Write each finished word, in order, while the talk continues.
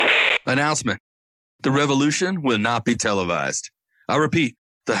Announcement. The revolution will not be televised. I repeat,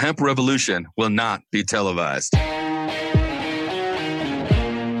 the hemp revolution will not be televised.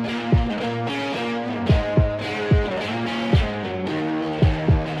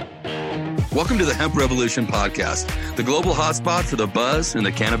 Welcome to the Hemp Revolution podcast, the global hotspot for the buzz and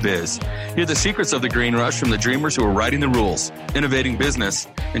the cannabis. Hear the secrets of the green rush from the dreamers who are writing the rules, innovating business,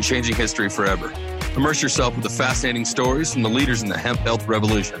 and changing history forever. Immerse yourself with the fascinating stories from the leaders in the hemp health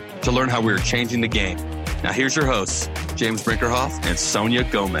revolution to learn how we are changing the game. Now here's your hosts, James Brinkerhoff and Sonia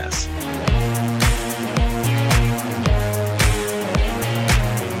Gomez.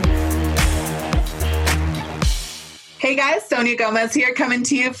 Hey guys, Sonia Gomez here, coming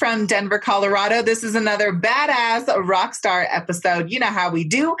to you from Denver, Colorado. This is another badass rock star episode. You know how we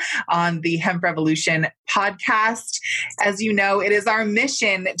do on the Hemp Revolution podcast. As you know, it is our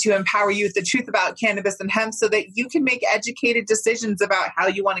mission to empower you with the truth about cannabis and hemp so that you can make educated decisions about how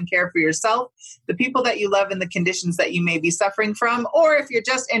you want to care for yourself, the people that you love, and the conditions that you may be suffering from, or if you're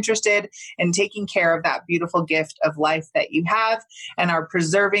just interested in taking care of that beautiful gift of life that you have and are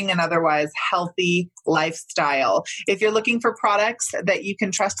preserving an otherwise healthy lifestyle. If you're looking for products that you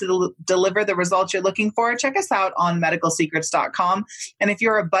can trust to deliver the results you're looking for, check us out on medicalsecrets.com. And if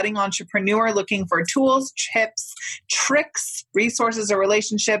you're a budding entrepreneur looking for tools, tips, tricks, resources, or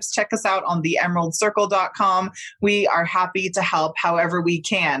relationships, check us out on theemeraldcircle.com. We are happy to help however we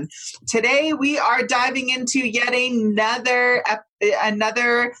can. Today, we are diving into yet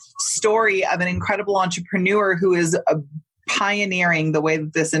another story of an incredible entrepreneur who is pioneering the way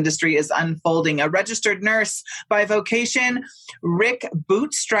that this industry is unfolding. A registered nurse by vocation, Rick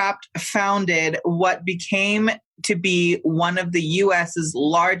bootstrapped founded what became to be one of the U.S.'s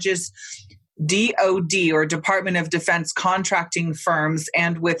largest DoD or Department of Defense contracting firms,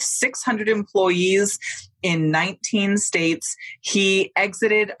 and with 600 employees in 19 states, he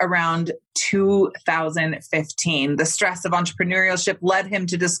exited around 2015. The stress of entrepreneurship led him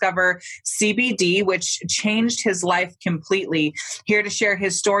to discover CBD, which changed his life completely. Here to share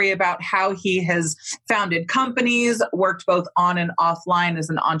his story about how he has founded companies, worked both on and offline as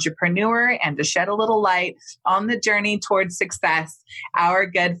an entrepreneur, and to shed a little light on the journey towards success, our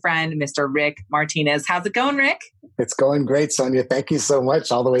good friend, Mr. Rick Martinez. How's it going, Rick? It's going great, Sonia. Thank you so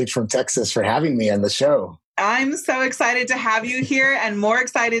much, all the way from Texas, for having me on the show. I'm so excited to have you here and more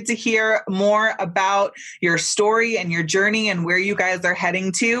excited to hear more about your story and your journey and where you guys are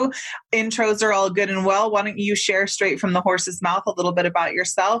heading to. Intros are all good and well. Why don't you share straight from the horse's mouth a little bit about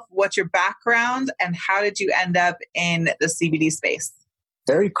yourself? What's your background and how did you end up in the CBD space?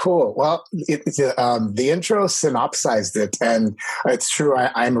 Very cool. Well, the intro synopsized it, and it's true.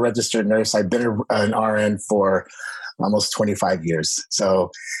 I'm a registered nurse. I've been an RN for almost 25 years. So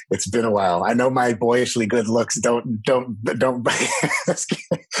it's been a while. I know my boyishly good looks don't.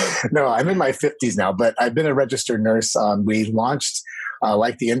 No, I'm in my 50s now, but I've been a registered nurse. We launched,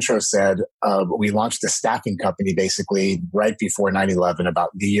 like the intro said, we launched a staffing company basically right before 9/11,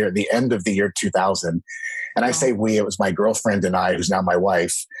 about the end of the year 2000. And I say we, it was my girlfriend and I, who's now my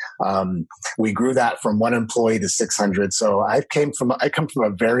wife. We grew that from 1 employee to 600. So I come from a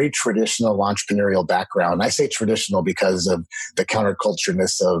very traditional entrepreneurial background. I say traditional because of the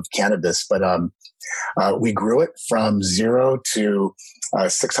countercultureness of cannabis, but we grew it from 0 to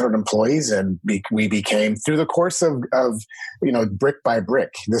 600 employees, and we became, through the course of brick by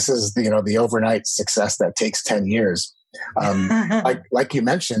brick. This is the overnight success that takes 10 years. Like you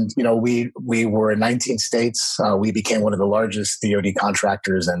mentioned, we were in 19 states. We became one of the largest DoD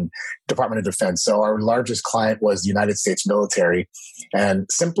contractors and Department of Defense. So our largest client was the United States military. And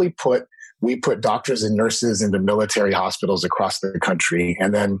simply put, we put doctors and nurses into military hospitals across the country.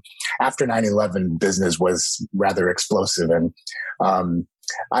 And then after 9/11, business was rather explosive. And I'm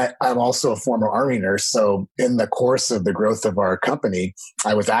also a former Army nurse. So in the course of the growth of our company,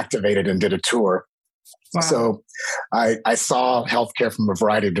 I was activated and did a tour. Wow. So I saw healthcare from a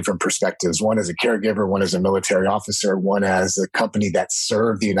variety of different perspectives. One as a caregiver, one as a military officer, one as a company that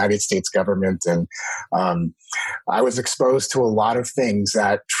served the United States government. And I was exposed to a lot of things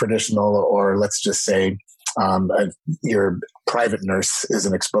that traditional, or let's just say your private nurse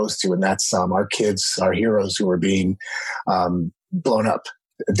isn't exposed to. And that's our kids, our heroes who are being blown up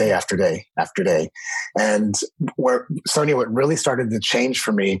day after day after day. And Sonia, what really started to change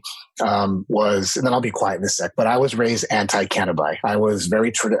for me was, and then I'll be quiet in a sec, but I was raised anti-cannabis. I was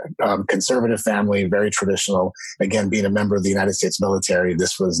very conservative family, very traditional. Again, being a member of the United States military,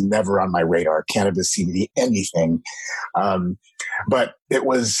 this was never on my radar. Cannabis, CBD, anything. But it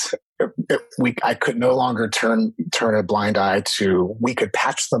was I could no longer turn a blind eye to, we could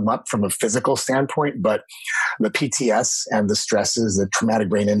patch them up from a physical standpoint, but the PTS and the stresses, the traumatic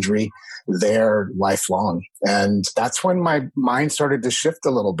brain injury, they're lifelong. And that's when my mind started to shift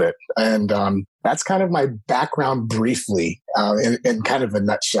a little bit. And that's kind of my background briefly, in kind of a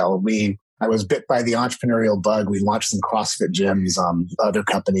nutshell. I was bit by the entrepreneurial bug. We launched some CrossFit gyms, other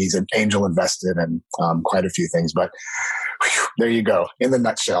companies, and angel invested, and quite a few things. But whew, there you go, in the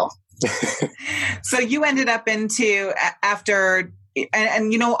nutshell. So you ended up into after,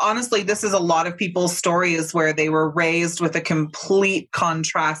 and honestly, this is a lot of people's stories where they were raised with a complete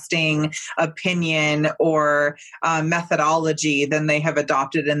contrasting opinion or methodology than they have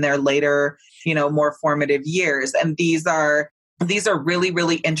adopted in their later, more formative years. And these are really,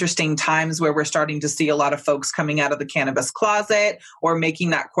 really interesting times where we're starting to see a lot of folks coming out of the cannabis closet or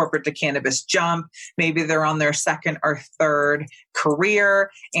making that corporate to cannabis jump. Maybe they're on their second or third career.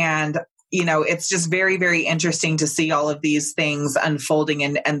 And it's just very, very interesting to see all of these things unfolding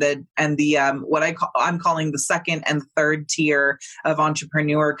and the what I'm calling the second and third tier of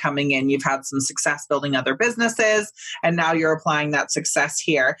entrepreneur coming in. You've had some success building other businesses, and now you're applying that success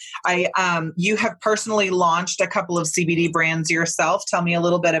here. You have personally launched a couple of CBD brands yourself. Tell me a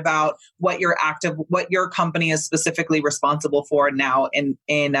little bit about what your company is specifically responsible for now in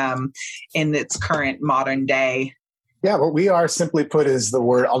its current modern day. Yeah, what we are, simply put, is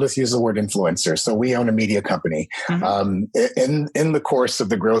I'll just use the word influencer. So we own a media company. Mm-hmm. In the course of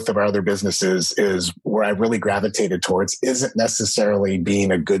the growth of our other businesses is where I really gravitated towards isn't necessarily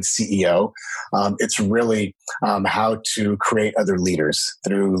being a good CEO. It's really how to create other leaders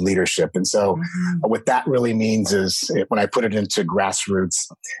through leadership. And so what that really means is, when I put it into grassroots,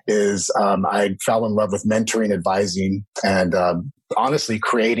 is I fell in love with mentoring, advising, and honestly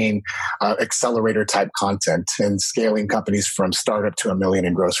creating accelerator type content and scaling companies from startup to $1 million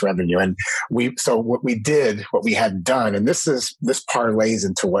in gross revenue. And what we had done, and this parlays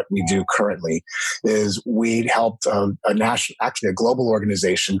into what we do currently, is we helped a global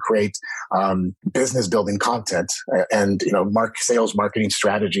organization create business building content and sales marketing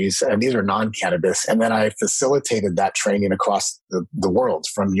strategies, and these are non-cannabis. And then I facilitated that training across the world,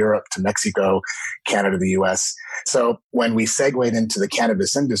 from Europe to Mexico, Canada, the US. So when we segued into the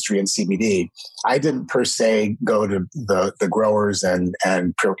cannabis industry and CBD, I didn't per se go to the growers and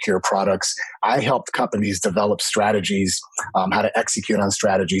procure products. I helped companies develop strategies, how to execute on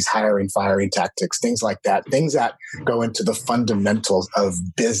strategies, hiring, firing tactics, things like that, things that go into the fundamentals of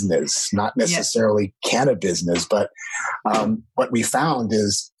business, not necessarily cannabis, but what we found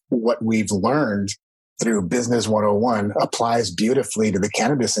is what we've learned through Business 101 applies beautifully to the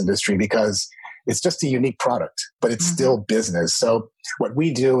cannabis industry, because it's just a unique product, but it's still business. So what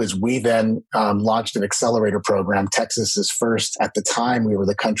we do is we then launched an accelerator program. Texas's first. At the time, we were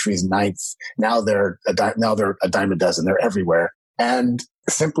the country's 9th. Now they're a dime a dozen. They're everywhere. And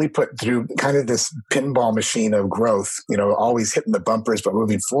simply put, through kind of this pinball machine of growth, always hitting the bumpers, but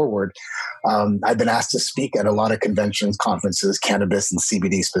moving forward, I've been asked to speak at a lot of conventions, conferences, cannabis and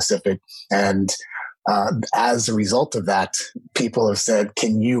CBD specific. And as a result of that, people have said,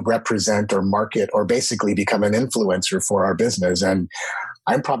 can you represent or market or basically become an influencer for our business? And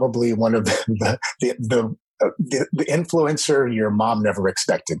I'm probably one of the influencer your mom never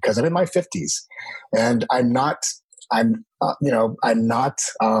expected, because I'm in my 50s and I'm not,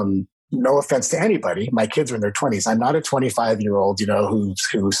 no offense to anybody, my kids are in their 20s. I'm not a 25-year-old,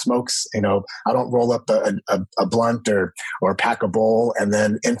 who smokes, I don't roll up a blunt or pack a bowl and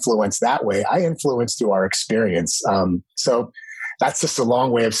then influence that way. I influence through our experience. So that's just a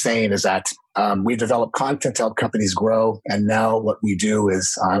long way of saying is that we develop content to help companies grow. And now what we do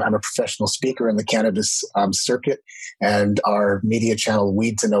is I'm a professional speaker in the cannabis circuit, and our media channel,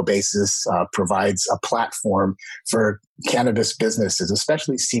 Weed to Know Basis, provides a platform for cannabis businesses,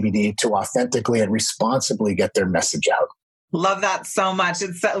 especially CBD, to authentically and responsibly get their message out. Love that so much.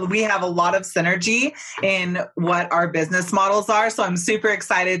 We have a lot of synergy in what our business models are. So I'm super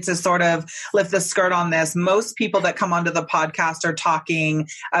excited to sort of lift the skirt on this. Most people that come onto the podcast are talking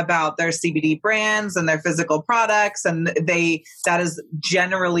about their CBD brands and their physical products. And that is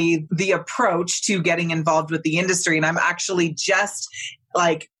generally the approach to getting involved with the industry. And I'm actually just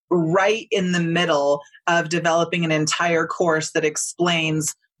right in the middle of developing an entire course that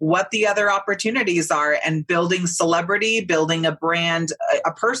explains what the other opportunities are, and building celebrity, building a brand,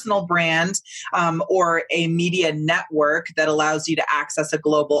 a personal brand, or a media network that allows you to access a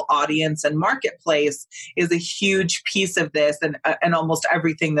global audience and marketplace is a huge piece of this, and almost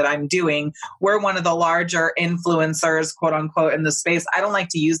everything that I'm doing. We're one of the larger influencers, quote unquote, in the space. I don't like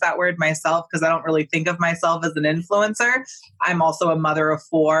to use that word myself because I don't really think of myself as an influencer. I'm also a mother of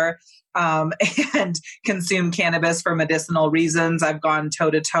 4. And consume cannabis for medicinal reasons. I've gone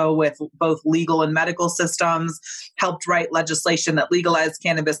toe-to-toe with both legal and medical systems, helped write legislation that legalized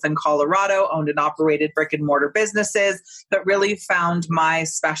cannabis in Colorado, owned and operated brick and mortar businesses, but really found my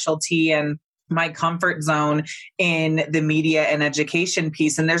specialty and my comfort zone in the media and education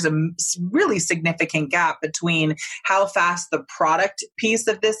piece. And there's a really significant gap between how fast the product piece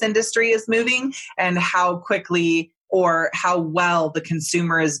of this industry is moving and how quickly or how well the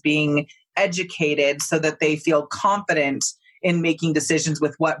consumer is being educated so that they feel confident in making decisions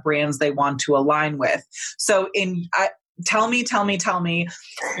with what brands they want to align with. So tell me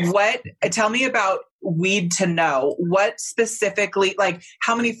about Weed to Know. What specifically, like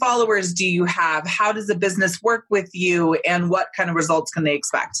how many followers do you have? How does the business work with you? And what kind of results can they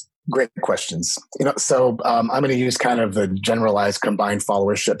expect? Great questions. So I'm going to use kind of the generalized combined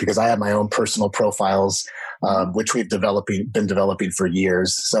followership because I have my own personal profiles, which we've been developing for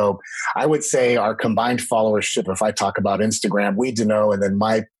years. So I would say our combined followership, if I talk about Instagram, Weed to Know, and then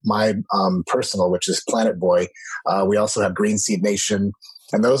my personal, which is Planet Boy. We also have Green Seed Nation.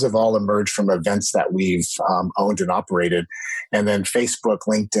 And those have all emerged from events that we've owned and operated. And then Facebook,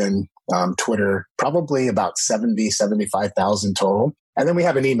 LinkedIn, Twitter, probably about 75,000 total. And then we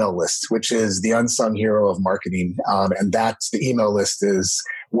have an email list, which is the unsung hero of marketing. And that's the email list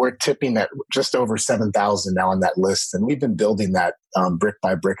we're tipping at just over 7,000 now on that list. And we've been building that brick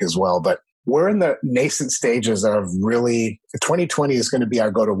by brick as well. But we're in the nascent stages of really 2020 is going to be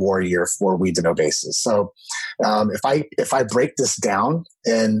our go to war year for Weed to Know basis. So if I break this down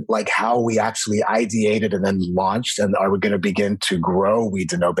in like how we actually ideated and then launched and are we going to begin to grow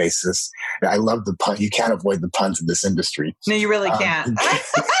Weed to Know basis, I love the pun. You can't avoid the puns in this industry. No, you really can't.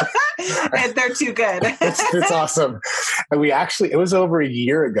 They're too good. It's awesome. And it was over a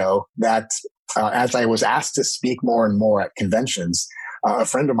year ago that as I was asked to speak more and more at conventions, a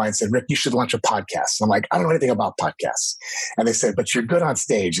friend of mine said, Rick, you should launch a podcast. And I'm like, I don't know anything about podcasts. And they said, but you're good on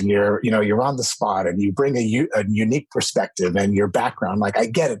stage and you're on the spot and you bring a unique perspective and your background. I'm like, I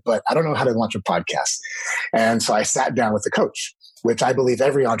get it, but I don't know how to launch a podcast. And so I sat down with a coach, which I believe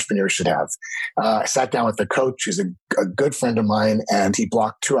every entrepreneur should have. I sat down with a coach who's a good friend of mine, and he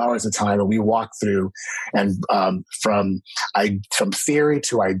blocked 2 hours of time, and we walked through and from theory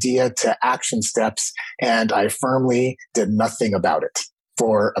to idea to action steps, and I firmly did nothing about it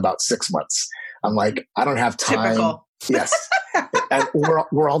for about 6 months. I'm like, I don't have time. Typical. Yes. And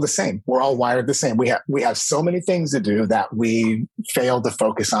we're all the same. We're all wired the same. We have so many things to do that we fail to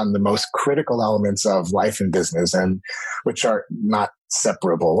focus on the most critical elements of life and business, and which are not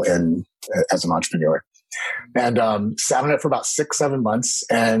separable as an entrepreneur. And sat on it for about 6-7 months,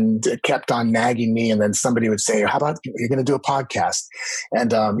 and it kept on nagging me. And then somebody would say, how about you're going to do a podcast?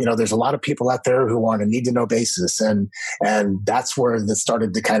 And, there's a lot of people out there who want a need to know basis. And that's where it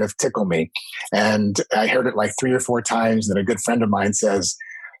started to kind of tickle me. And I heard it like 3 or 4 times. And a good friend of mine says,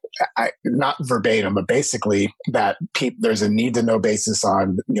 not verbatim, but basically that there's a need to know basis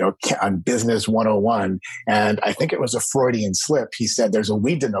on business 101. And I think it was a Freudian slip. He said, there's a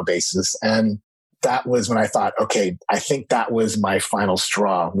weed to know basis. And that was when I thought, okay, I think that was my final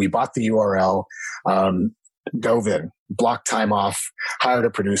straw. We bought the URL, dove in, blocked time off, hired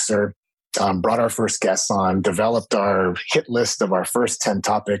a producer, brought our first guests on, developed our hit list of our first 10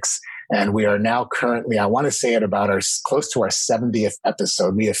 topics. And we are now currently, I want to say at about close to our 70th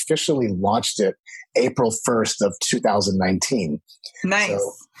episode. We officially launched it April 1st of 2019. Nice.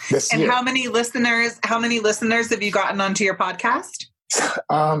 So this year. How many listeners have you gotten onto your podcast?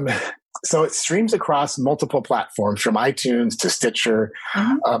 So it streams across multiple platforms from iTunes to Stitcher.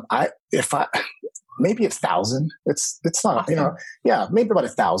 Mm-hmm. Maybe 1,000. It's not, awesome. Maybe about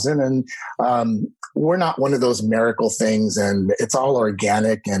 1,000. And we're not one of those miracle things, and it's all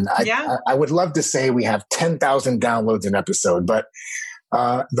organic. And I would love to say we have 10,000 downloads an episode, but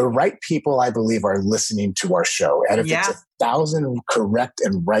the right people, I believe, are listening to our show. And 1,000 correct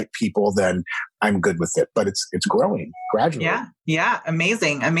and right people, then I'm good with it. But it's growing gradually. Yeah.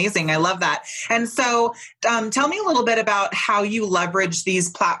 Amazing. I love that. And so tell me a little bit about how you leverage these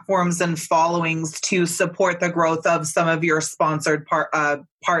platforms and followings to support the growth of some of your sponsored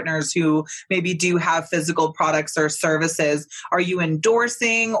partners who maybe do have physical products or services. Are you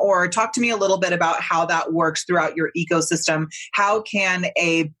endorsing, or talk to me a little bit about how that works throughout your ecosystem? How can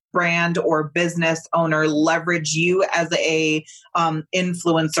a brand or business owner leverage you as a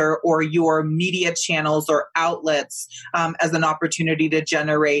influencer or your media channels or outlets as an opportunity to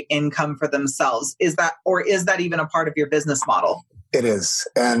generate income for themselves? Is that even a part of your business model? It is.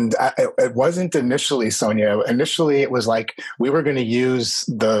 And it wasn't initially, Sonia. Initially, it was like we were going to use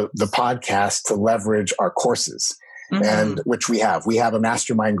the podcast to leverage our courses. Mm-hmm. And which we have. We have a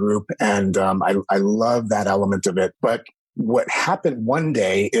mastermind group, and I love that element of it. But what happened one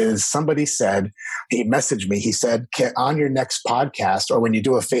day is somebody said, he messaged me, he said, on your next podcast or when you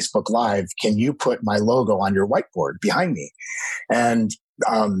do a Facebook Live, can you put my logo on your whiteboard behind me? And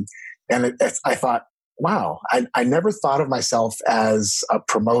I thought, wow, I never thought of myself as a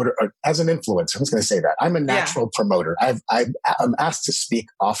promoter or as an influencer. I'm just going to say that. I'm a natural promoter. I'm asked to speak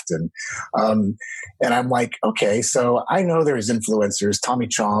often. And I'm like, okay, so I know there's influencers, Tommy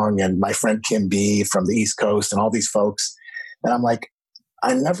Chong and my friend Kim B from the East Coast and all these folks. And I'm like,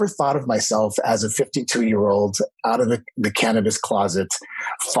 I never thought of myself as a 52-year-old out of the cannabis closet,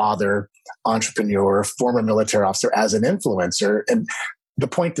 father, entrepreneur, former military officer, as an influencer. And the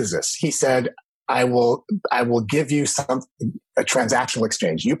point is this, he said, I will give you a transactional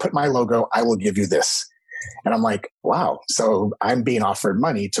exchange. You put my logo, I will give you this. And I'm like, wow. So I'm being offered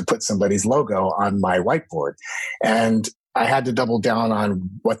money to put somebody's logo on my whiteboard. And I had to double down on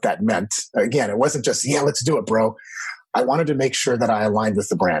what that meant. Again, it wasn't just, yeah, let's do it, bro. I wanted to make sure that I aligned with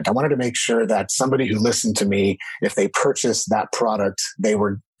the brand. I wanted to make sure that somebody who listened to me, if they purchased that product, they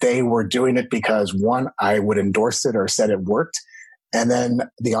were doing it because, one, I would endorse it or said it worked. And then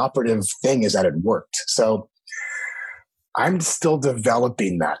the operative thing is that it worked. So I'm still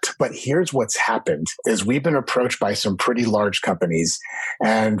developing that. But here's what's happened is we've been approached by some pretty large companies,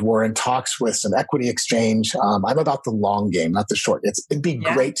 and we're in talks with some equity exchange. I'm about the long game, not the short. It'd be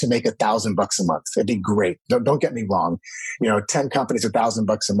great to make $1,000 a month. It'd be great. Don't get me wrong. 10 companies,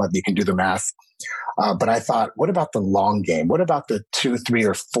 $1,000 a month. You can do the math. But I thought, what about the long game? What about the 2, 3,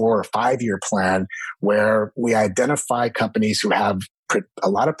 or 4 or 5 year plan where we identify companies who have a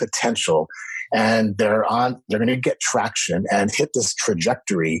lot of potential and they're going to get traction and hit this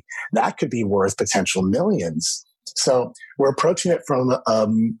trajectory that could be worth potential millions. So we're approaching it from,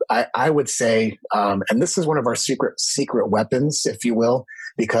 I would say, and this is one of our secret weapons, if you will,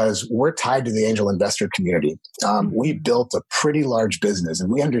 because we're tied to the angel investor community. We built a pretty large business,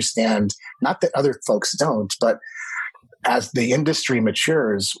 and we understand, not that other folks don't, but as the industry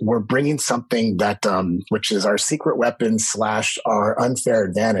matures, we're bringing something that, which is our secret weapon / our unfair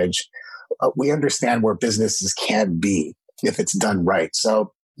advantage. We understand where businesses can be if it's done right.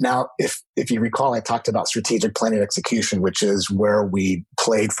 So now, if you recall, I talked about strategic planning and execution, which is where we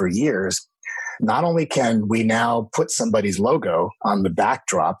played for years. Not only can we now put somebody's logo on the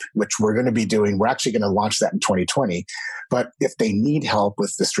backdrop, which we're going to be doing, we're actually going to launch that in 2020. But if they need help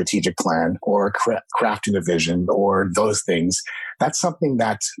with the strategic plan or crafting a vision or those things, that's something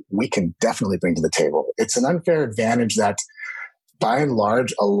that we can definitely bring to the table. It's an unfair advantage that, by and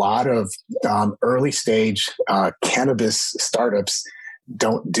large, a lot of early stage cannabis startups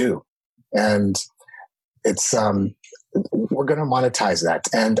don't do. And it's we're going to monetize that.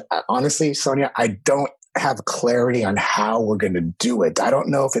 And honestly, Sonia, I don't have clarity on how we're going to do it. I don't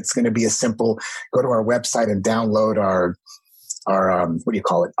know if it's going to be a simple go to our website and download our what do you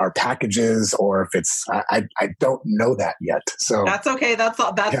call it? Our packages, or if it's, I don't know that yet. So that's okay. That's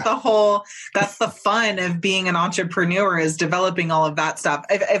the fun of being an entrepreneur, is developing all of that stuff.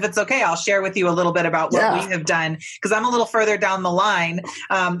 If it's okay, I'll share with you a little bit about what we have done, because I'm a little further down the line.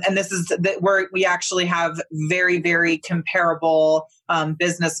 And this is where we actually have very, very comparable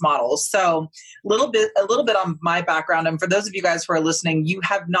business models. So a little bit on my background. And for those of you guys who are listening, you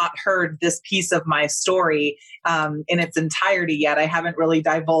have not heard this piece of my story in its entirety yet. I haven't really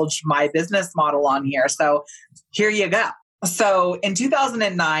divulged my business model on here. So here you go. So in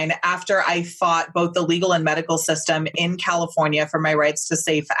 2009, after I fought both the legal and medical system in California for my rights to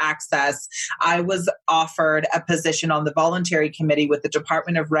safe access, I was offered a position on the voluntary committee with the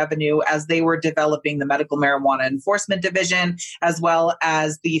Department of Revenue as they were developing the Medical Marijuana Enforcement Division, as well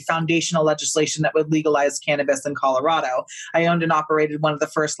as the foundational legislation that would legalize cannabis in Colorado. I owned and operated one of the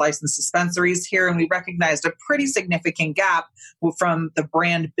first licensed dispensaries here, and we recognized a pretty significant gap from the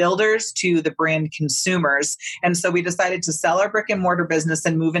brand builders to the brand consumers. And so we decided to to sell our brick and mortar business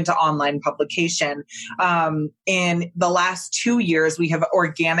and move into online publication. In the last 2 years, we have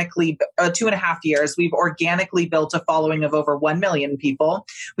organically, 2.5 years, we've organically built a following of over 1 million people.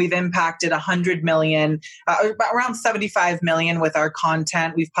 We've impacted 100 million, around 75 million with our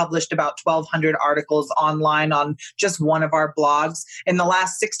content. We've published about 1,200 articles online on just one of our blogs. In the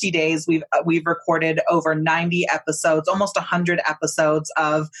last 60 days, we've recorded over 90 episodes, almost 100 episodes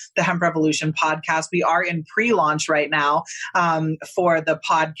of the Hemp Revolution podcast. We are in pre-launch right now for the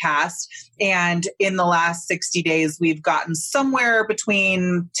podcast. And in the last 60 days, we've gotten somewhere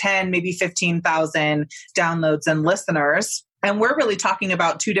between 10, maybe 15,000 downloads and listeners. And we're really talking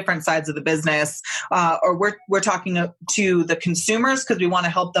about two different sides of the business, or we're talking to the consumers because we want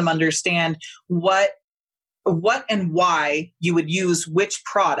to help them understand what and why you would use which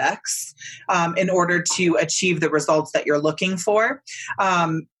products in order to achieve the results that you're looking for.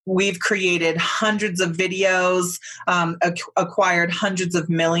 We've created hundreds of videos, acquired hundreds of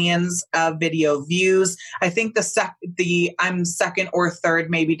millions of video views. I think I'm second or third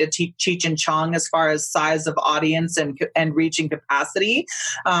maybe to Cheech and Chong as far as size of audience and reaching capacity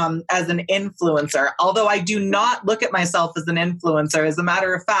as an influencer. Although I do not look at myself as an influencer. As a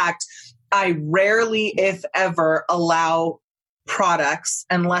matter of fact, I rarely, if ever, allow products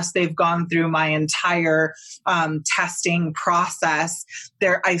unless they've gone through my entire testing process.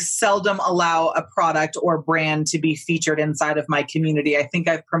 I seldom allow a product or brand to be featured inside of my community. I think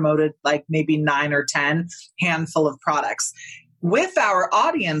I've promoted like maybe 9 or 10 handful of products. With our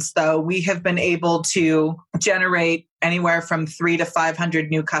audience, though, we have been able to generate anywhere from 300 to 500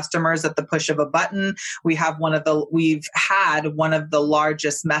 new customers at the push of a button. We've had one of the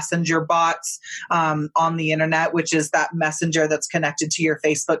largest messenger bots on the internet, which is that messenger that's connected to your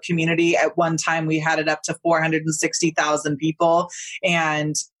Facebook community. At one time, we had it up to 460,000 people,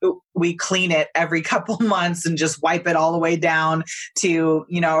 and we clean it every couple months and just wipe it all the way down to,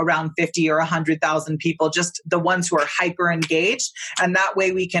 around 50 or 100,000 people, just the ones who are hyper engaged. And that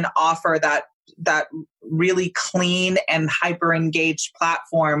way we can offer that really clean and hyper engaged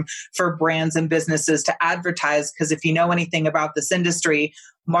platform for brands and businesses to advertise. Because if you know anything about this industry,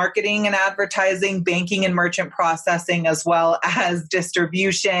 marketing and advertising, banking and merchant processing, as well as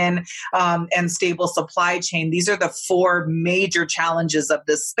distribution and stable supply chain. These are the 4 major challenges of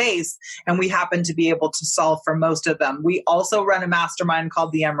this space, and we happen to be able to solve for most of them. We also run a mastermind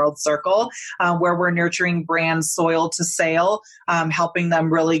called the Emerald Circle, where we're nurturing brands soil to sale, helping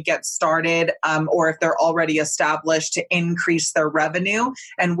them really get started, or if they're already established, to increase their revenue.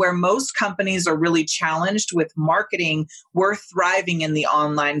 And where most companies are really challenged with marketing, we're thriving in the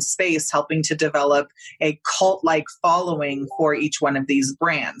online space, helping to develop a cult-like following for each one of these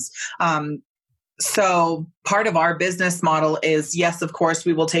brands. So part of our business model is, yes, of course,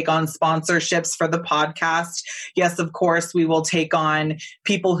 we will take on sponsorships for the podcast. Yes, of course, we will take on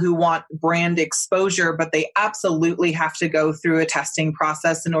people who want brand exposure, but they absolutely have to go through a testing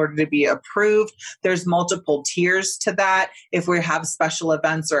process in order to be approved. There's multiple tiers to that. If we have special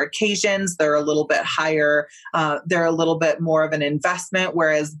events or occasions, they're a little bit higher. They're a little bit more of an investment,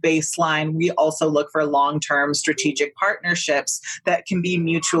 whereas baseline, we also look for long-term strategic partnerships that can be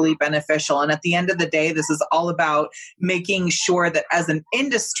mutually beneficial. And at the end of the day, this is all about making sure that as an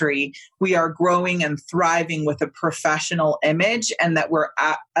industry, we are growing and thriving with a professional image, and that we're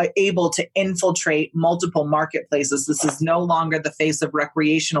able to infiltrate multiple marketplaces. This is no longer the face of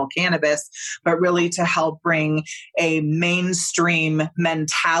recreational cannabis, but really to help bring a mainstream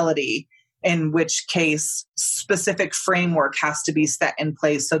mentality, in which case specific framework has to be set in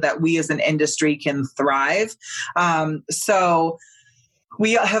place so that we as an industry can thrive. So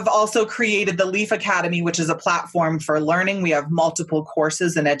we have also created the Leaf Academy, which is a platform for learning. We have multiple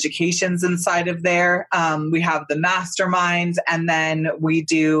courses and educations inside of there. We have the masterminds, and then we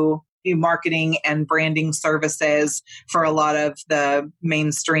do marketing and branding services for a lot of the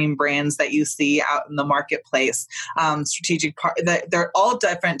mainstream brands that you see out in the marketplace. They're all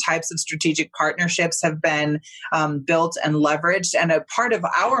different types of strategic partnerships have been built and leveraged. And a part of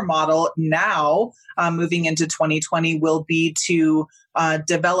our model now, moving into 2020, will be to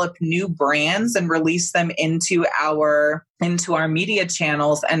develop new brands and release them into our media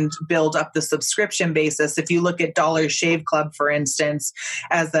channels and build up the subscription basis. If you look at Dollar Shave Club, for instance,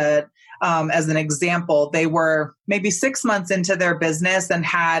 as a as an example, they were maybe 6 months into their business and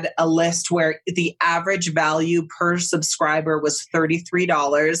had a list where the average value per subscriber was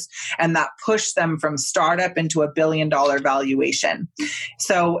 $33, and that pushed them from startup into $1 billion valuation.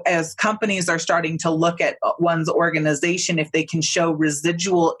 So as companies are starting to look at one's organization, if they can show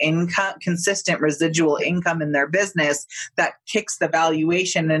residual income, consistent residual income in their business, that kicks the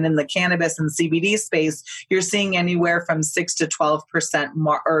valuation. And in the cannabis and CBD space, you're seeing anywhere from 6 to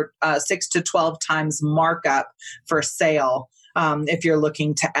 12% 6 to 12 times markup for sale. If you're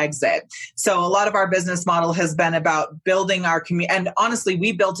looking to exit. So a lot of our business model has been about building our community. And honestly,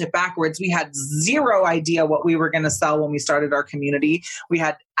 we built it backwards. We had zero idea what we were going to sell when we started our community. We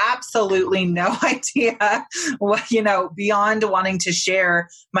had absolutely no idea what, beyond wanting to share.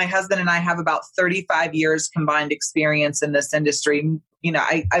 My husband and I have about 35 years combined experience in this industry.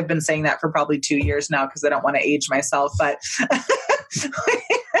 I've been saying that for probably 2 years now because I don't want to age myself, but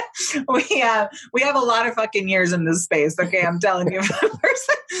we have a lot of fucking years in this space. Okay, I'm telling you.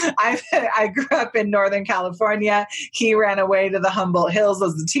 I grew up in Northern California. He ran away to the Humboldt Hills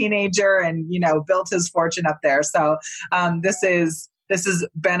as a teenager and, built his fortune up there. So this has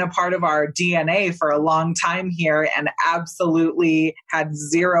been a part of our DNA for a long time here, and absolutely had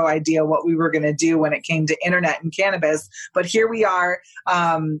zero idea what we were going to do when it came to internet and cannabis. But here we are,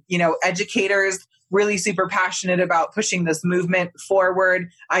 educators, really super passionate about pushing this movement forward.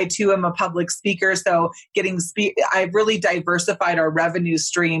 I too am a public speaker, so I've really diversified our revenue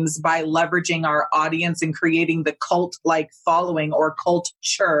streams by leveraging our audience and creating the cult-like following or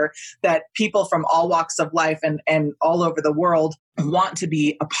culture that people from all walks of life and all over the world want to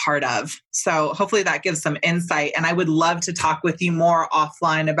be a part of. So hopefully that gives some insight. And I would love to talk with you more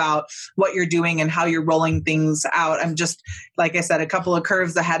offline about what you're doing and how you're rolling things out. I'm just, like I said, a couple of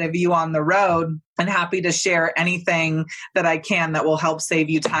curves ahead of you on the road, and happy to share anything that I can that will help save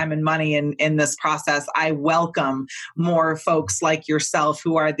you time and money in this process. I welcome more folks like yourself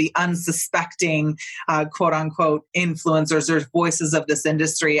who are the unsuspecting, quote unquote, influencers or voices of this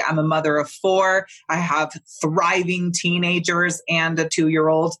industry. I'm a mother of 4. I have thriving teenagers and a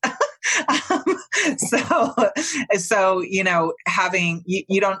 2-year-old. So, you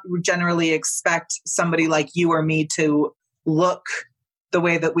don't generally expect somebody like you or me to look the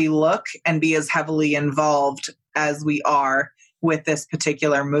way that we look and be as heavily involved as we are with this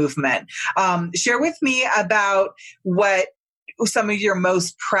particular movement. Share with me about what some of your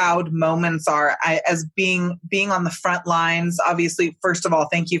most proud moments are as being on the front lines. Obviously, first of all,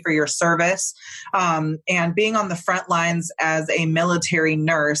 thank you for your service, and being on the front lines as a military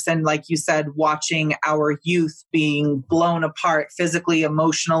nurse. And like you said, watching our youth being blown apart physically,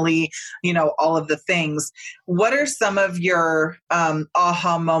 emotionally, all of the things. What are some of your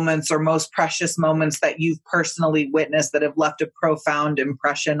aha moments or most precious moments that you've personally witnessed that have left a profound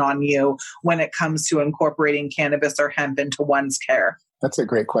impression on you when it comes to incorporating cannabis or hemp into one's care? That's a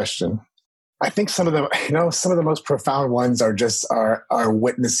great question. I think some of the most profound ones are just are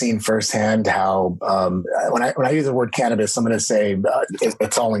witnessing firsthand how when I use the word cannabis, I'm going to say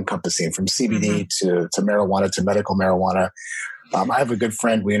it's all encompassing, from CBD to marijuana to medical marijuana. I have a good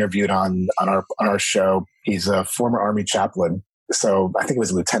friend we interviewed on our show. He's a former Army chaplain. So I think it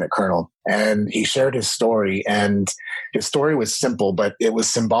was a lieutenant colonel, and he shared his story, and his story was simple, but it was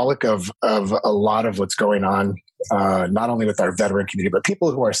symbolic of a lot of what's going on, not only with our veteran community, but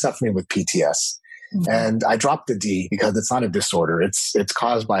people who are suffering with PTS. Mm-hmm. And I dropped the D because it's not a disorder. It's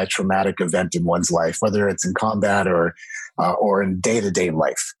caused by a traumatic event in one's life, whether it's in combat or in day-to-day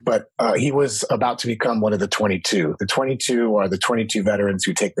life. But he was about to become one of the 22. The 22 are the 22 veterans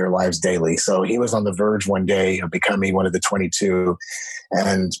who take their lives daily. So he was on the verge one day of becoming one of the 22,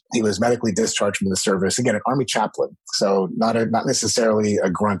 and he was medically discharged from the service. Again, an Army chaplain, so not necessarily a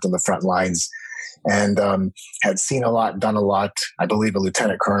grunt on the front lines, and had seen a lot, done a lot. I believe a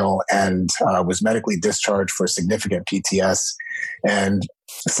lieutenant colonel, and was medically discharged for significant PTS. And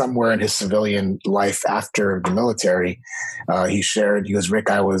somewhere in his civilian life after the military, he goes, Rick,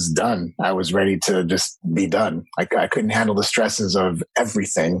 I was done. I was ready to just be done. I couldn't handle the stresses of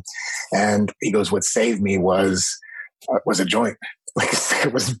everything. And he goes, what saved me was a joint. Like,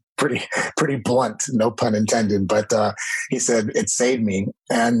 it was pretty blunt, no pun intended, but he said it saved me.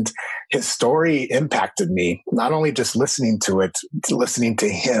 And his story impacted me, not only just listening to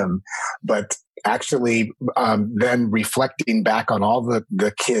him, but actually then reflecting back on all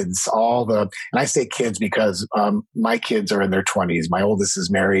the kids, and I say kids because my kids are in their 20s. My oldest is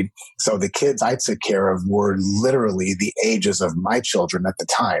married. So the kids I took care of were literally the ages of my children at the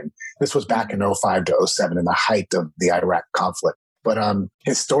time. This was back in 2005 to 2007 in the height of the Iraq conflict. But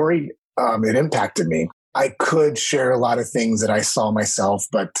his story, it impacted me. I could share a lot of things that I saw myself,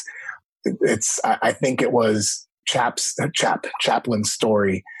 but I think it was Chaplin's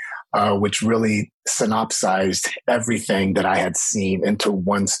story, which really synopsized everything that I had seen into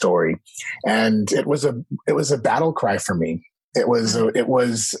one story. And it was a battle cry for me. It was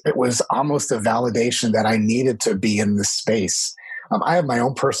almost a validation that I needed to be in this space. I have my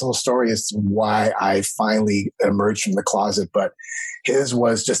own personal story as to why I finally emerged from the closet, but his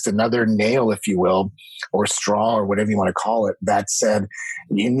was just another nail, if you will, or straw, or whatever you want to call it, that said,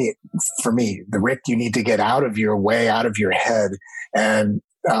 Rick, you need to get out of your way, out of your head. And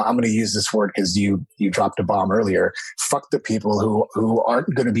I'm going to use this word because you dropped a bomb earlier. Fuck the people who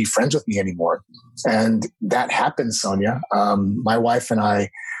aren't going to be friends with me anymore. And that happened, Sonia. My wife and I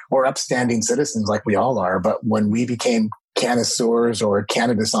were upstanding citizens like we all are. But when we became connoisseurs or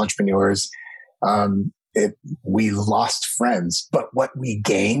cannabis entrepreneurs, we lost friends. But what we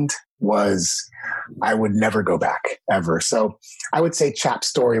gained was I would never go back ever. So I would say Chap's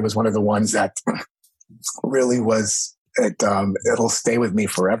story was one of the ones that really was, it'll stay with me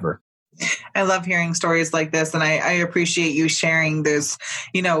forever. I love hearing stories like this, and I appreciate you sharing this.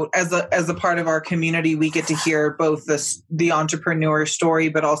 As a part of our community, we get to hear both the entrepreneur story,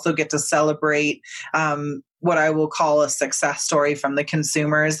 but also get to celebrate what I will call a success story from the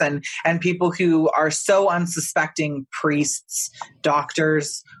consumers and people who are so unsuspecting: priests,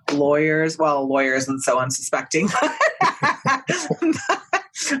 doctors, lawyers. Well, lawyers and so unsuspecting.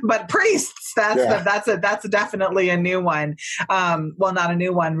 But priests, that's definitely a new one. Well, not a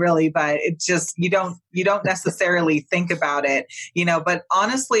new one really, but it's just, you don't necessarily think about it, but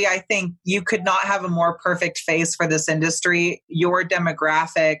honestly, I think you could not have a more perfect face for this industry. Your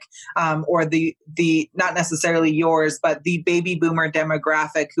demographic, or the not necessarily yours, but the baby boomer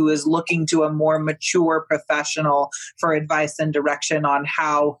demographic who is looking to a more mature professional for advice and direction on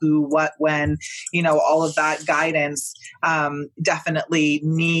how, who, what, when, all of that guidance, definitely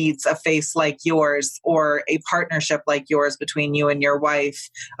needs a face like yours or a partnership like yours between you and your wife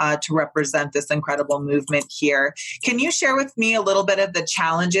to represent this incredible movement here. Can you share with me a little bit of the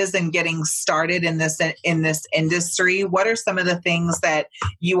challenges in getting started in this industry? What are some of the things that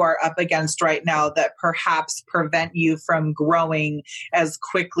you are up against right now that perhaps prevent you from growing as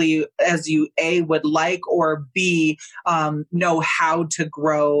quickly as you A, would like, or B, know how to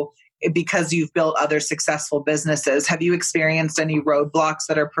grow because you've built other successful businesses? Have you experienced any roadblocks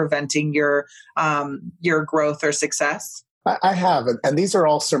that are preventing your growth or success? I have, and these are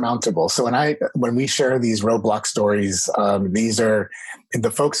all surmountable. So when we share these roadblock stories, these are,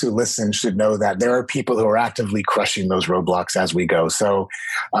 the folks who listen should know that there are people who are actively crushing those roadblocks as we go. So,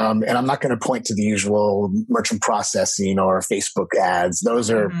 and I'm not going to point to the usual merchant processing or Facebook ads. Those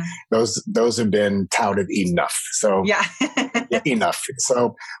are those have been touted enough. So yeah. Enough.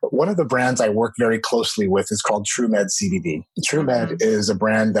 So one of the brands I work very closely with is called TrueMed CBD. TrueMed is a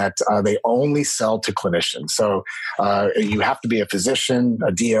brand that they only sell to clinicians. So you have to be a physician,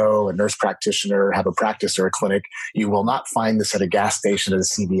 a DO, a nurse practitioner, have a practice or a clinic. You will not find this at a gas station at a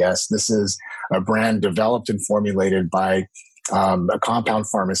CVS. This is a brand developed and formulated by a compound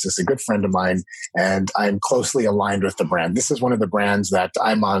pharmacist, a good friend of mine, and I'm closely aligned with the brand. This is one of the brands that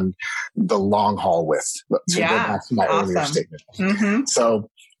I'm on the long haul with. To go back to my earlier statement. Mm-hmm. So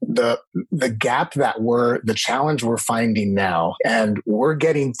the gap the challenge we're finding now, and we're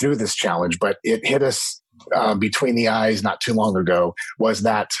getting through this challenge, but it hit us between the eyes not too long ago, was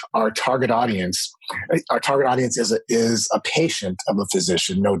that our target audience is a patient of a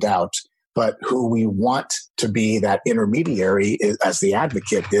physician, no doubt. But who we want to be that intermediary as the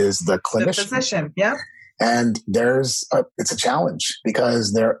advocate is the clinician. The physician, yeah. And it's a challenge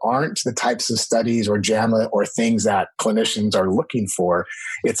because there aren't the types of studies or JAMA or things that clinicians are looking for.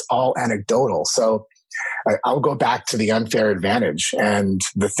 It's all anecdotal. So I'll go back to the unfair advantage. And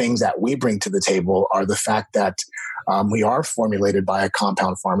the things that we bring to the table are the fact that we are formulated by a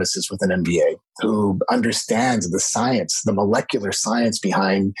compound pharmacist with an MBA who understands the science, the molecular science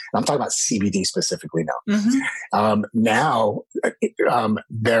behind, I'm talking about CBD specifically now. Mm-hmm.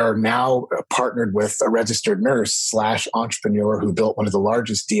 They're now partnered with a registered nurse / entrepreneur who built one of the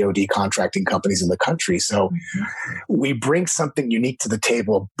largest DoD contracting companies in the country. So we bring something unique to the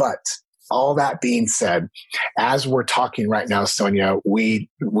table, but all that being said, as we're talking right now, Sonia, we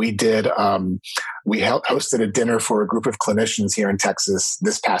hosted a dinner for a group of clinicians here in Texas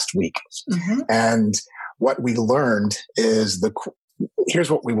this past week. Mm-hmm. And what we learned is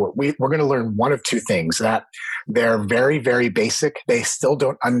here's what we're going to learn one of two things: that they're very, very basic. They still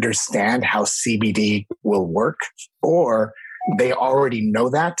don't understand how CBD will work, or they already know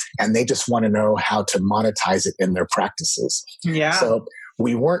that and they just want to know how to monetize it in their practices. Yeah. So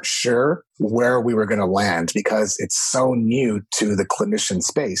we weren't sure where we were going to land because it's so new to the clinician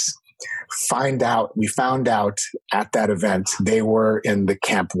space. we found out at that event, they were in the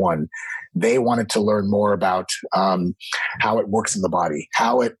camp one. They wanted to learn more about how it works in the body,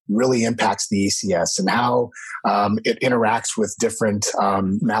 how it really impacts the ECS, and how it interacts with different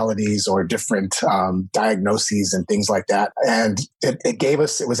maladies or different diagnoses and things like that. And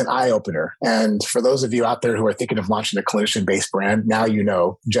it was an eye-opener. And for those of you out there who are thinking of launching a clinician-based brand, now you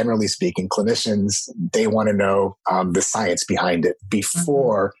know, generally speaking, clinicians, they want to know the science behind it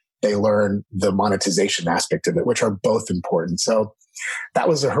before they learn the monetization aspect of it, which are both important. So that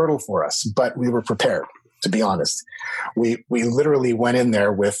was a hurdle for us, but we were prepared, to be honest. We literally went in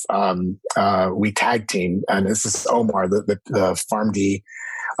there with, we tag team, and this is Omar, the PharmD.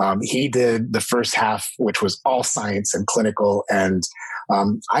 He did the first half, which was all science and clinical. And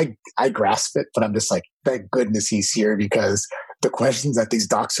I grasp it, but I'm just like, thank goodness he's here, because the questions that these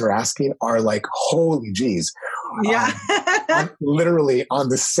docs are asking are like, holy geez. Yeah. Literally on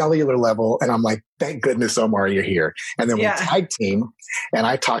the cellular level. And I'm like, thank goodness, Omar, you're here. And then we tag team, and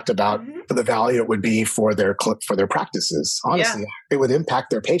I talked about the value it would be for their practices. Honestly, it would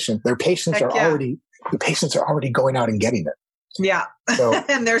impact their patient. The patients are already going out and getting it. Yeah. So,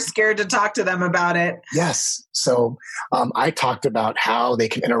 and they're scared to talk to them about it. Yes. So I talked about how they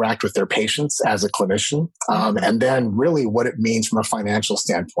can interact with their patients as a clinician, and then really what it means from a financial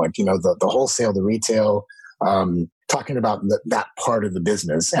standpoint, you know, the wholesale, the retail, talking about that part of the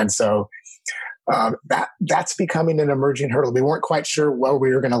business. And so that's becoming an emerging hurdle. We weren't quite sure where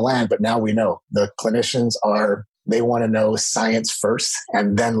we were going to land, but now we know. The clinicians they want to know science first,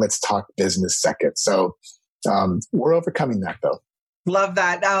 and then let's talk business second. So we're overcoming that, though. Love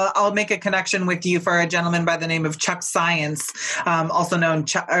that. I'll make a connection with you for a gentleman by the name of Chuck Science, also known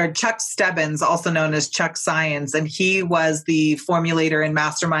Chuck Stebbins, also known as Chuck Science, and he was the formulator and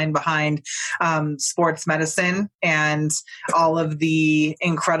mastermind behind sports medicine and all of the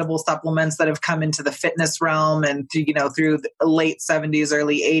incredible supplements that have come into the fitness realm, and through the late 70s,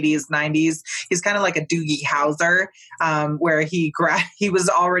 early 80s, 90s. He's kind of like a Doogie Howser, where he was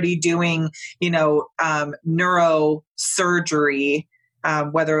already doing neurosurgery.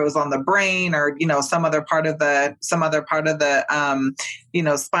 Whether it was on the brain or, some other part of the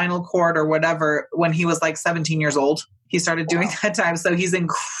spinal cord or whatever, when he was like 17 years old, he started doing that time. So he's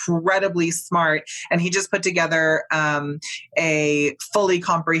incredibly smart, and he just put together a fully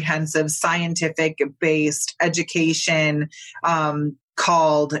comprehensive scientific based education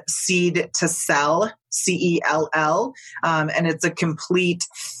called Seed to Cell, CELL. And it's a complete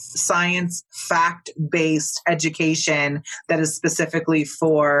science fact-based education that is specifically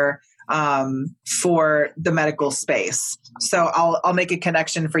for the medical space. So I'll make a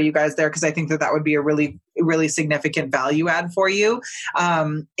connection for you guys there, because I think that would be a really, really significant value add for you.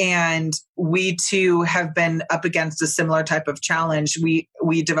 And we too have been up against a similar type of challenge. We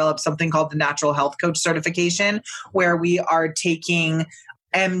developed something called the Natural Health Coach Certification, where we are taking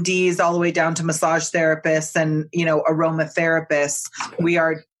MDs all the way down to massage therapists and, aromatherapists. We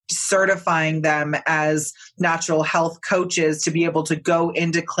are certifying them as natural health coaches to be able to go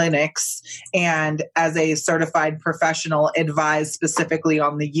into clinics and, as a certified professional, advise specifically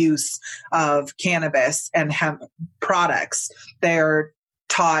on the use of cannabis and hemp products. They're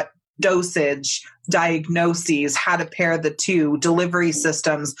taught dosage, diagnoses, how to pair the two, delivery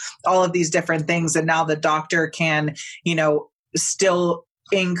systems, all of these different things. And now the doctor can, still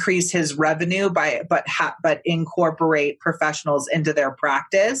increase his revenue but incorporate professionals into their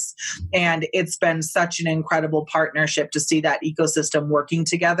practice. And it's been such an incredible partnership to see that ecosystem working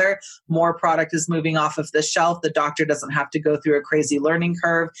together. More product is moving off of the shelf. The doctor doesn't have to go through a crazy learning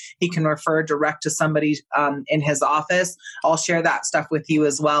curve. He can refer direct to somebody in his office. I'll share that stuff with you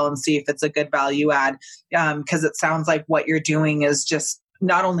as well and see if it's a good value add, because it sounds like what you're doing is just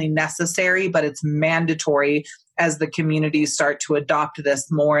not only necessary, but it's mandatory as the communities start to adopt this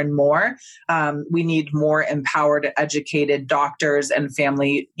more and more. We need more empowered, educated doctors and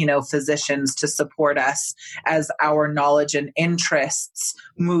family, physicians to support us as our knowledge and interests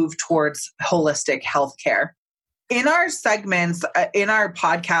move towards holistic healthcare. In our segments, in our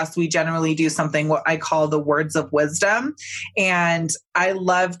podcast, we generally do something what I call the words of wisdom. And I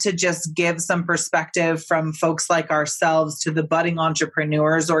love to just give some perspective from folks like ourselves to the budding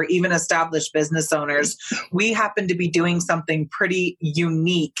entrepreneurs or even established business owners. We happen to be doing something pretty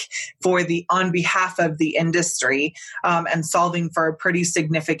unique on behalf of the industry, and solving for a pretty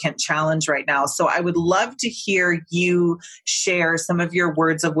significant challenge right now. So I would love to hear you share some of your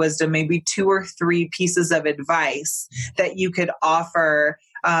words of wisdom, maybe 2 or 3 pieces of advice that you could offer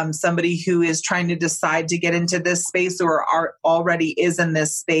somebody who is trying to decide to get into this space or already is in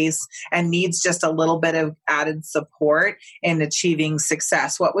this space and needs just a little bit of added support in achieving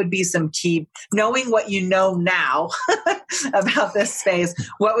success? What would be some key, knowing what you know now about this space,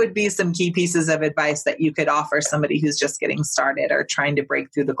 what would be some key pieces of advice that you could offer somebody who's just getting started or trying to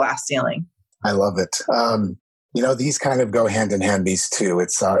break through the glass ceiling? I love it. These kind of go hand in hand, these two.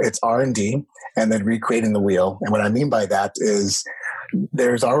 It's R&D and then recreating the wheel. And what I mean by that is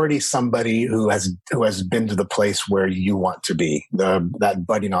there's already somebody who has been to the place where you want to be, that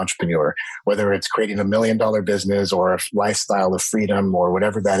budding entrepreneur, whether it's creating $1 million business or a lifestyle of freedom or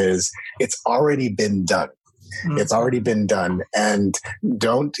whatever that is. It's already been done. Mm-hmm. It's already been done. And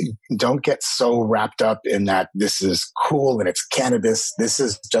don't get so wrapped up in that this is cool and it's cannabis. This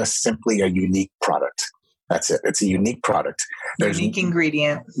is just simply a unique product. That's it. It's a unique product. There's unique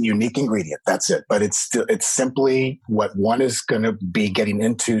ingredient. That's it. But it's simply what one is going to be getting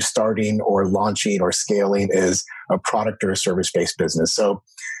into, starting or launching or scaling is a product or a service-based business. So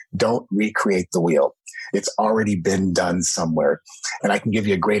don't recreate the wheel. It's already been done somewhere. And I can give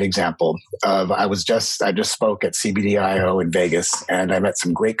you a great example of, I just spoke at CBD.io in Vegas, and I met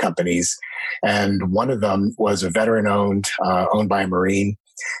some great companies. And one of them was a veteran owned by a Marine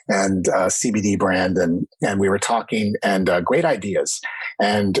and CBD brand. And we were talking and great ideas.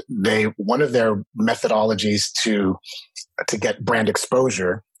 And one of their methodologies to get brand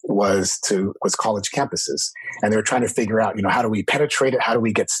exposure was college campuses. And they were trying to figure out, how do we penetrate it? How do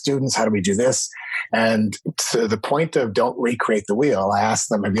we get students? How do we do this? And to the point of don't recreate the wheel, I asked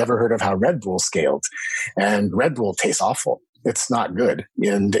them, have you ever heard of how Red Bull scaled? And Red Bull tastes awful. It's not good.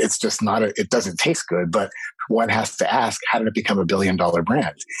 And it's just it doesn't taste good, but one has to ask, how did it become $1 billion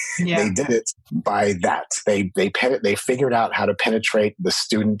brand? Yeah. They did it by that. They figured out how to penetrate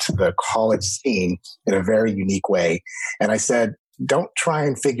the college scene in a very unique way. And I said, don't try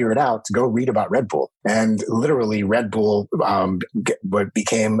and figure it out. Go read about Red Bull. And literally Red Bull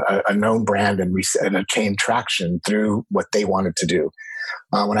became a known brand and attained traction through what they wanted to do.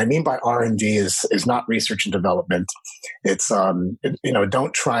 What I mean by R&D is not research and development. It's,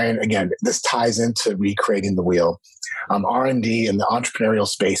 don't try and, again, this ties into recreating the wheel. R&D in the entrepreneurial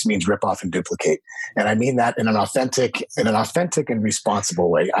space means rip off and duplicate. And I mean that in an authentic and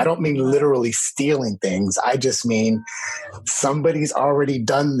responsible way. I don't mean literally stealing things. I just mean somebody's already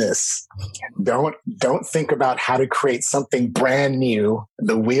done this. Don't think about how to create something brand new.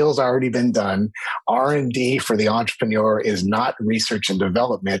 The wheel's already been done. R&D for the entrepreneur is not research and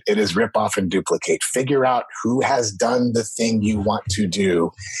development. It is rip off and duplicate. Figure out who has done the thing you want to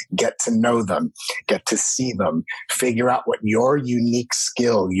do. Get to know them. Get to see them. Figure out what your unique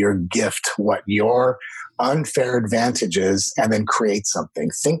skill, your gift, what your unfair advantage is, and then create something.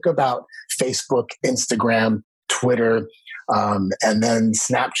 Think about Facebook, Instagram, Twitter, and then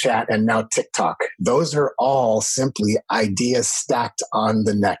Snapchat, and now TikTok. Those are all simply ideas stacked on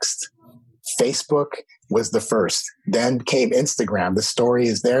the next. Facebook was the first. Then came Instagram. The story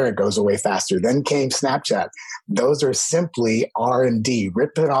is there. It goes away faster. Then came Snapchat. Those are simply R&D.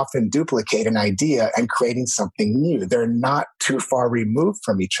 Rip it off and duplicate an idea and creating something new. They're not too far removed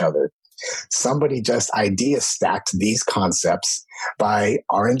from each other. Somebody just idea stacked these concepts by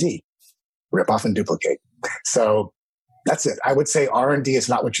R&D. Rip off and duplicate. So that's it. I would say R&D is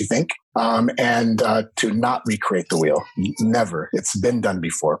not what you think, and to not recreate the wheel. Never. It's been done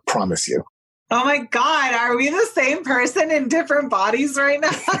before. Promise you. Oh my God, are we the same person in different bodies right now?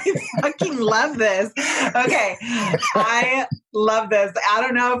 I fucking love this. Okay, I love this. I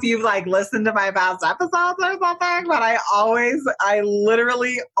don't know if you've listened to my past episodes or something, but I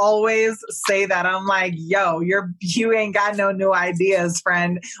literally always say that. I'm like, yo, you ain't got no new ideas,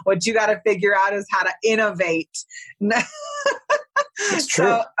 friend. What you got to figure out is how to innovate. It's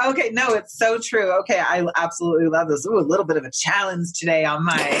true. It's so true. Okay, I absolutely love this. Ooh, a little bit of a challenge today on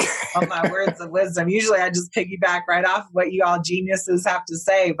my words of wisdom. Usually I just piggyback right off what you all geniuses have to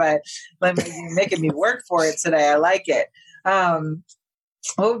say, but you're making me work for it today. I like it.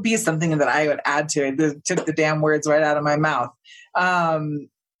 What would be something that I would add to it? It took the damn words right out of my mouth.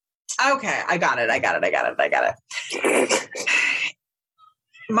 Okay, I got it.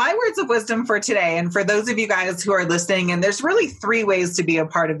 My words of wisdom for today, and for those of you guys who are listening, and there's really 3 ways to be a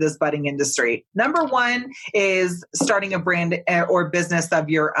part of this budding industry. Number 1 is starting a brand or business of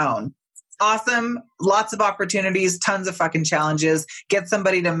your own. Awesome. lots of opportunities, tons of fucking challenges. Get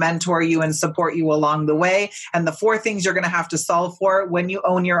somebody to mentor you and support you along the way. And the 4 things you're going to have to solve for when you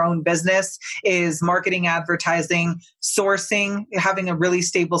own your own business is marketing, advertising, sourcing, having a really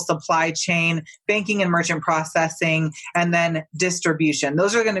stable supply chain, banking and merchant processing, and then distribution.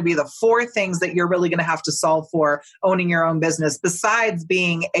 Those are going to be the 4 things that you're really going to have to solve for owning your own business, besides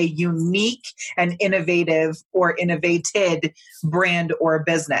being a unique and innovative or innovated brand or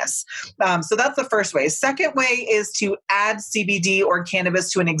business. So that's the first way. Second way is to add CBD or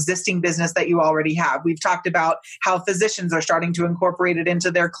cannabis to an existing business that you already have. We've talked about how physicians are starting to incorporate it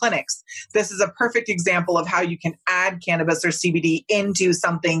into their clinics. This is a perfect example of how you can add cannabis or CBD into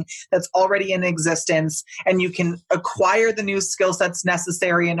something that's already in existence, and you can acquire the new skill sets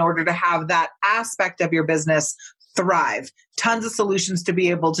necessary in order to have that aspect of your business thrive. Tons of solutions to be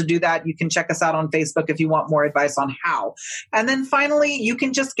able to do that. You can check us out on Facebook if you want more advice on how. And then finally, you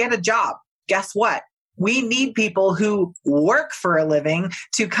can just get a job. Guess what? We need people who work for a living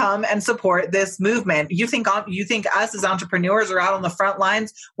to come and support this movement. You think us as entrepreneurs are out on the front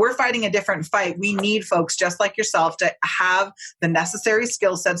lines? We're fighting a different fight. We need folks just like yourself to have the necessary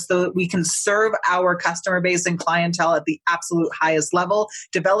skill sets so that we can serve our customer base and clientele at the absolute highest level,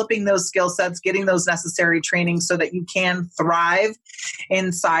 developing those skill sets, getting those necessary trainings so that you can thrive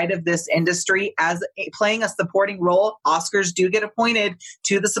inside of this industry as playing a supporting role. Oscars do get appointed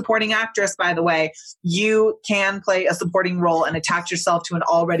to the supporting actress, by the way. You can play a supporting role and attach yourself to an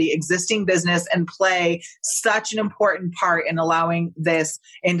already existing business and play such an important part in allowing this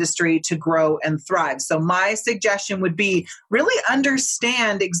industry to grow and thrive. So my suggestion would be really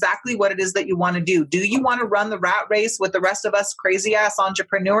understand exactly what it is that you want to do. Do you want to run the rat race with the rest of us crazy ass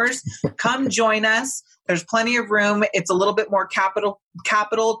entrepreneurs? Come join us. There's plenty of room. It's a little bit more capital,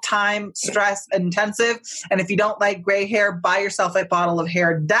 time, stress intensive. And if you don't like gray hair, buy yourself a bottle of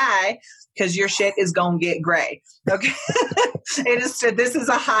hair dye, because your shit is going to get gray. Okay. This is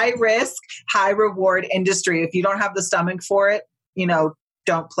a high risk, high reward industry. If you don't have the stomach for it,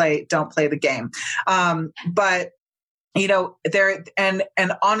 don't play the game. But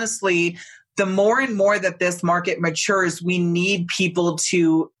honestly, the more and more that this market matures, we need people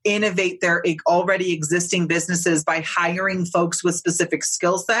to innovate their already existing businesses by hiring folks with specific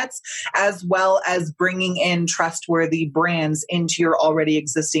skill sets, as well as bringing in trustworthy brands into your already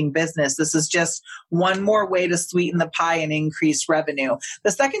existing business. This is just one more way to sweeten the pie and increase revenue.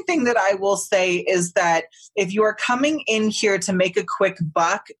 The second thing that I will say is that if you are coming in here to make a quick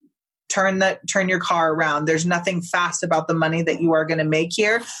buck, turn your car around. There's nothing fast about the money that you are going to make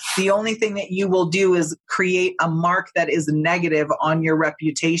here. The only thing that you will do is create a mark that is negative on your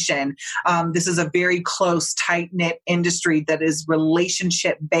reputation. This is a very close, tight-knit industry that is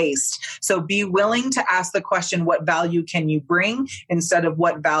relationship-based. So be willing to ask the question, what value can you bring, instead of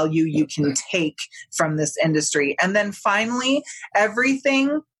what value you can take from this industry. And then finally,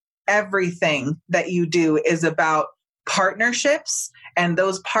 everything that you do is about partnerships, and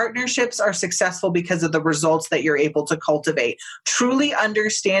those partnerships are successful because of the results that you're able to cultivate. Truly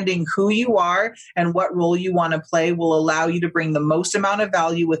understanding who you are and what role you want to play will allow you to bring the most amount of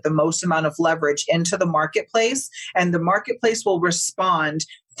value with the most amount of leverage into the marketplace, and the marketplace will respond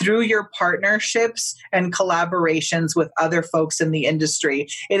through your partnerships and collaborations with other folks in the industry.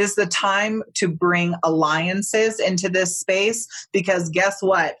 It is the time to bring alliances into this space, because guess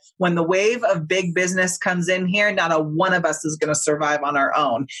what? When the wave of big business comes in here, not a one of us is going to survive on our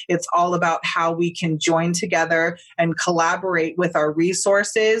own. It's all about how we can join together and collaborate with our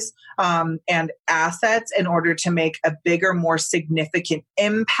resources and assets in order to make a bigger, more significant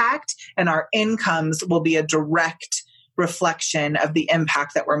impact, and our incomes will be a direct reflection of the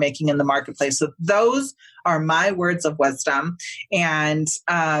impact that we're making in the marketplace. So those are my words of wisdom. And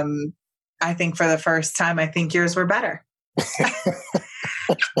I think for the first time, I think yours were better. I'm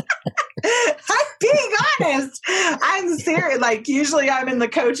being honest. I'm serious. Like, usually I'm in the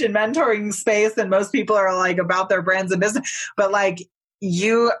coach and mentoring space and most people are like about their brands and business, but like,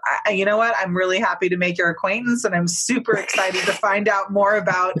 you know what? I'm really happy to make your acquaintance, and I'm super excited to find out more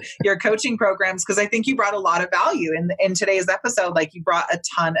about your coaching programs, because I think you brought a lot of value in today's episode. Like, you brought a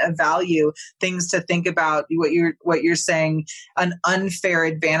ton of value, things to think about. What you're saying, an unfair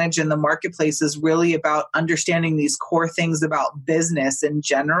advantage in the marketplace is really about understanding these core things about business in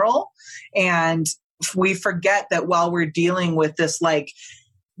general. And we forget that while we're dealing with this like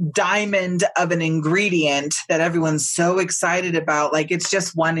diamond of an ingredient that everyone's so excited about, like, it's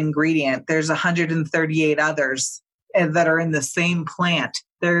just one ingredient. There's 138 others that are in the same plant.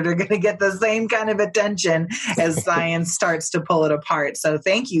 They're going to get the same kind of attention as science starts to pull it apart. So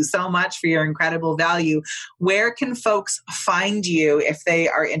thank you so much for your incredible value. Where can folks find you if they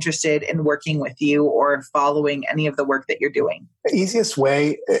are interested in working with you or following any of the work that you're doing? The easiest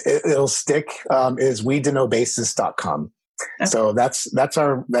way it'll stick is weedtoknowbasis.com. Okay. So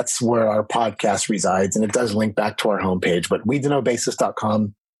that's where our podcast resides, and it does link back to our homepage. But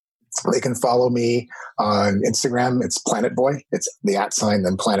weedtoknowbasis.com. They can follow me on Instagram. It's Planet Boy. It's the @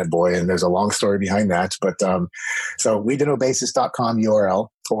 then Planet Boy, and there's a long story behind that. But so weedtoknowbasis.com URL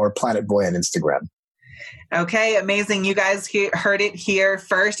or Planet Boy on Instagram. Okay, amazing. You guys heard it here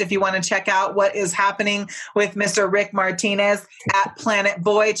first. If you want to check out what is happening with Mr. Rick Martinez at Planet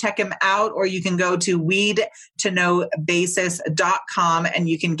Boy, check him out, or you can go to weedtoknowbasis.com and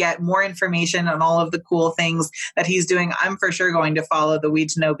you can get more information on all of the cool things that he's doing. I'm for sure going to follow the Weed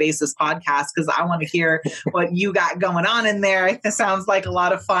to Know Basis podcast because I want to hear what you got going on in there. It sounds like a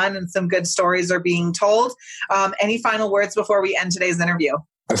lot of fun and some good stories are being told. Any final words before we end today's interview?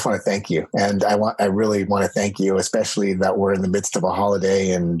 I just want to thank you. And I really want to thank you, especially that we're in the midst of a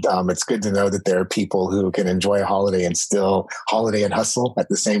holiday. And it's good to know that there are people who can enjoy a holiday and still holiday and hustle at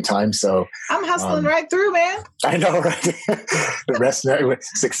the same time. So I'm hustling right through, man. I know, right? The rest,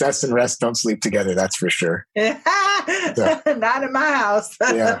 success and rest don't sleep together. That's for sure. So, not in my house.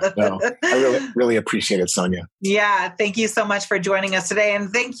 Yeah, no, I really appreciate it, Sonia. Yeah. Thank you so much for joining us today.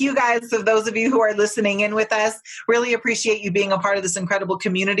 And thank you guys, for those of you who are listening in with us. Really appreciate you being a part of this incredible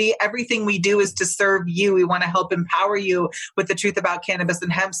community. Everything we do is to serve you. We want to help empower you with the truth about cannabis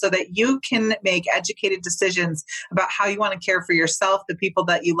and hemp so that you can make educated decisions about how you want to care for yourself, the people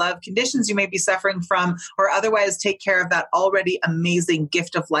that you love, conditions you may be suffering from, or otherwise take care of that already amazing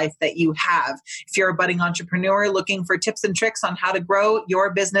gift of life that you have. If you're a budding entrepreneur looking for tips and tricks on how to grow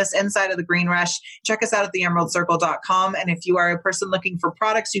your business inside of the Green Rush, check us out at theemeraldcircle.com. And if you are a person looking for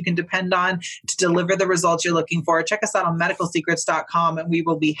products you can depend on to deliver the results you're looking for, check us out on medicalsecrets.com and we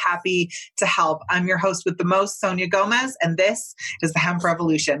will be happy to help. I'm your host with the most, Sonia Gomez, and this is the Hemp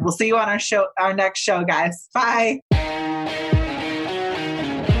Revolution. We'll see you on our next show, guys. Bye.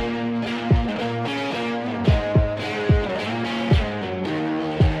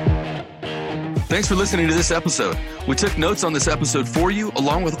 Thanks for listening to this episode. We took notes on this episode for you,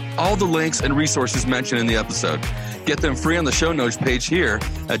 along with all the links and resources mentioned in the episode. Get them free on the show notes page here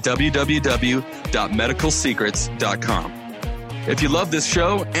at www.medicalsecrets.com. If you love this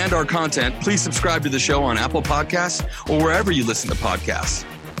show and our content, please subscribe to the show on Apple Podcasts or wherever you listen to podcasts.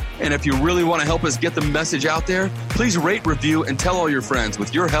 And if you really want to help us get the message out there, please rate, review, and tell all your friends.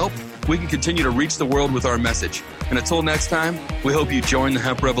 With your help, we can continue to reach the world with our message. And until next time, we hope you join the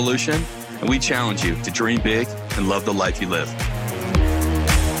Hemp Revolution, and we challenge you to dream big and love the life you live.